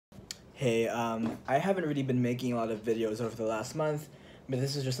Hey, I haven't really been making a lot of videos over the last month, but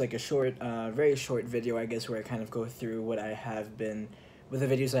this is just like a short, very short video, I guess, where I kind of go through what I have been, with the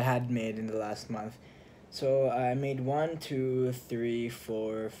videos I had made in the last month. So I made one, two, three,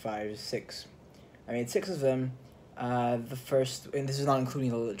 four, five, six. I made six of them. The first, and this is not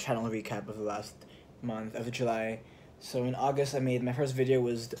including the channel recap of the last month of July. So in August, I made my first video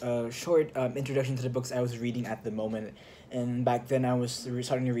was a short introduction to the books I was reading at the moment, and back then I was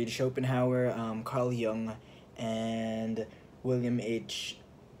starting to read Schopenhauer, Carl Jung, and William S.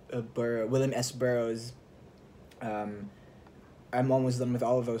 Burroughs. Um, I'm almost done with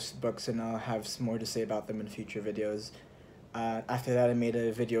all of those books, and I'll have some more to say about them in future videos. After that, I made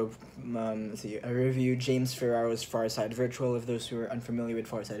a video, a review James Ferraro's Far Side Virtual. If those who are unfamiliar with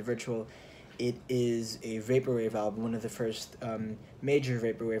Far Side Virtual, it is a vaporwave album, one of the first major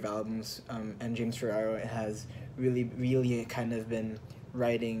vaporwave albums, and James Ferraro has really kind of been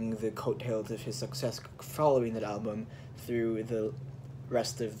riding the coattails of his success following that album through the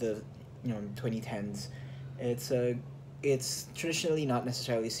rest of the 2010s. It's traditionally not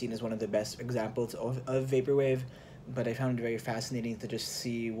necessarily seen as one of the best examples of vaporwave, but I found it very fascinating to just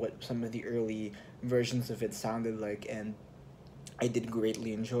see what some of the early versions of it sounded like, and I did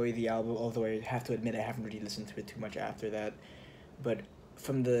greatly enjoy the album, although I have to admit I haven't really listened to it too much after that. But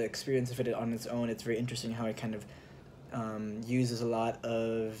from the experience of it on its own, it's very interesting how it kind of uses a lot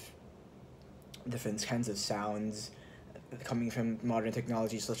of different kinds of sounds coming from modern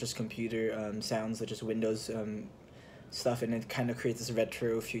technology, such as computer sounds, such as Windows stuff, and it kind of creates this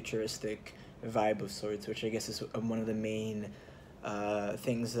retro futuristic vibe of sorts, which I guess is one of the main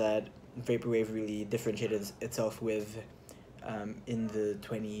things that vaporwave really differentiated itself with in the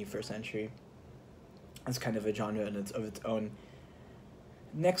 21st century. It's kind of a genre of its own.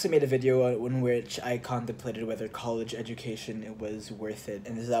 Next, I made a video in which I contemplated whether college education was worth it,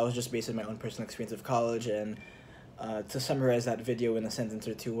 and that was just based on my own personal experience of college. And to summarize that video in a sentence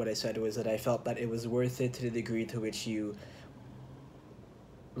or two, what I said was that I felt that it was worth it to the degree to which you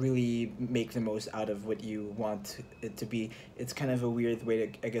really make the most out of what you want it to be. It's kind of a weird way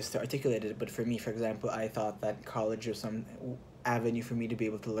to, I guess, to articulate it, but for me, for example, I thought that college was some avenue for me to be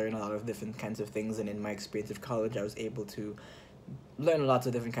able to learn a lot of different kinds of things, and in my experience of college, I was able to learn lots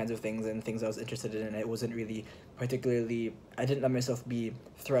of different kinds of things and things I was interested in, and it wasn't really particularly, I didn't let myself be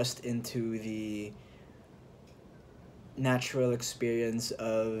thrust into the natural experience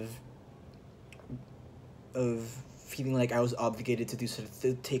of feeling like I was obligated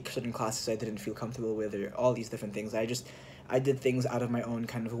to take certain classes I didn't feel comfortable with, or all these different things. I did things out of my own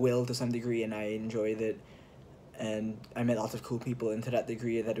kind of will to some degree, and I enjoyed it, and I met lots of cool people into that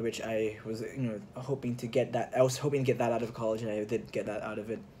degree, that which I was hoping to get that. I was hoping to get that out of college, and I did get that out of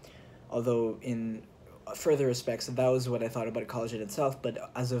it. Although in further respects, that was what I thought about college in itself. But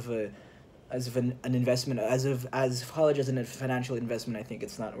as an investment, as college as a financial investment, I think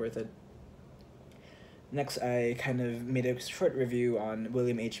it's not worth it. Next, I kind of made a short review on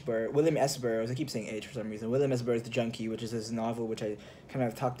William S. Burroughs. I keep saying H for some reason. William S. Burroughs' The Junkie, which is his novel, which I kind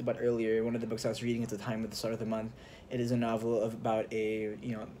of talked about earlier. One of the books I was reading at the time at the start of the month. It is a novel about a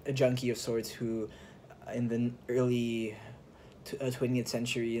junkie of sorts who, in the early 20th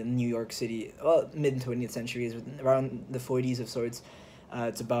century in New York City, well, mid 20th century, is around the 40s of sorts.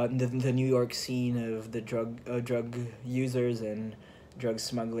 It's about the New York scene of the drug users and drug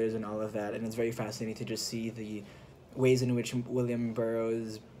smugglers and all of that, and it's very fascinating to just see the ways in which William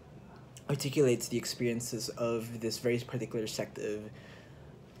Burroughs articulates the experiences of this very particular sect of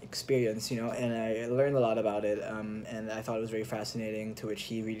experience, and I learned a lot about it, and I thought it was very fascinating, to which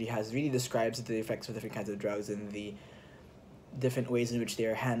he really describes the effects of different kinds of drugs and the different ways in which they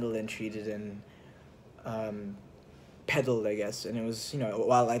are handled and treated and peddled, I guess. And it was,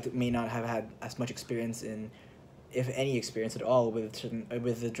 while I may not have had as much experience if any experience at all with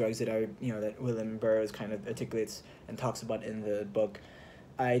the drugs that are that William Burroughs kind of articulates and talks about in the book,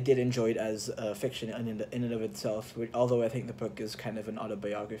 I did enjoy it as fiction in and of itself. Although I think the book is kind of an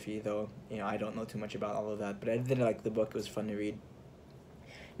autobiography, though I don't know too much about all of that. But I did like the book; it was fun to read.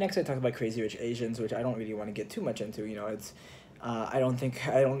 Next, I talked about Crazy Rich Asians, which I don't really want to get too much into. It's I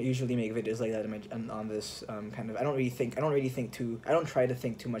don't usually make videos like that on this kind of. I don't try to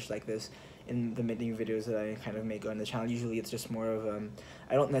think too much like this in the many videos that I kind of make on the channel. Usually it's just more of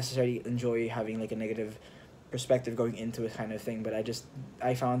I don't necessarily enjoy having like a negative perspective going into a kind of thing, but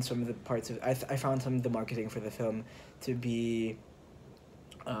I found some of the parts of I found some of the marketing for the film to be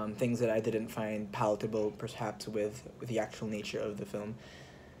things that I didn't find palatable perhaps with the actual nature of the film,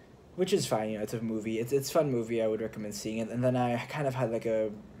 which is fine. It's a movie, it's a fun movie. I would recommend seeing it. And then I kind of had like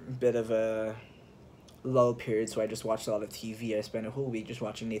a bit of a lull period, so I just watched a lot of TV. I spent a whole week just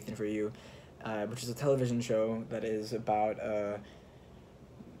watching Nathan For You, which is a television show that is about a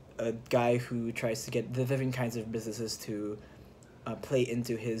guy who tries to get the different kinds of businesses to play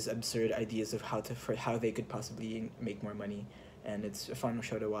into his absurd ideas of how they could possibly make more money. And it's a fun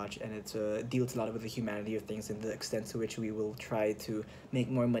show to watch, and it deals a lot with the humanity of things and the extent to which we will try to make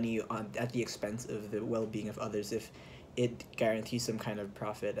more money at the expense of the well-being of others if it guarantees some kind of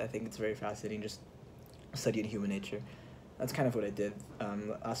profit. I think it's very fascinating, just studying human nature. That's kind of what I did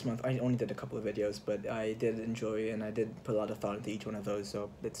last month. I only did a couple of videos, but I did enjoy, and I did put a lot of thought into each one of those, so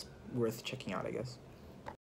it's worth checking out, I guess.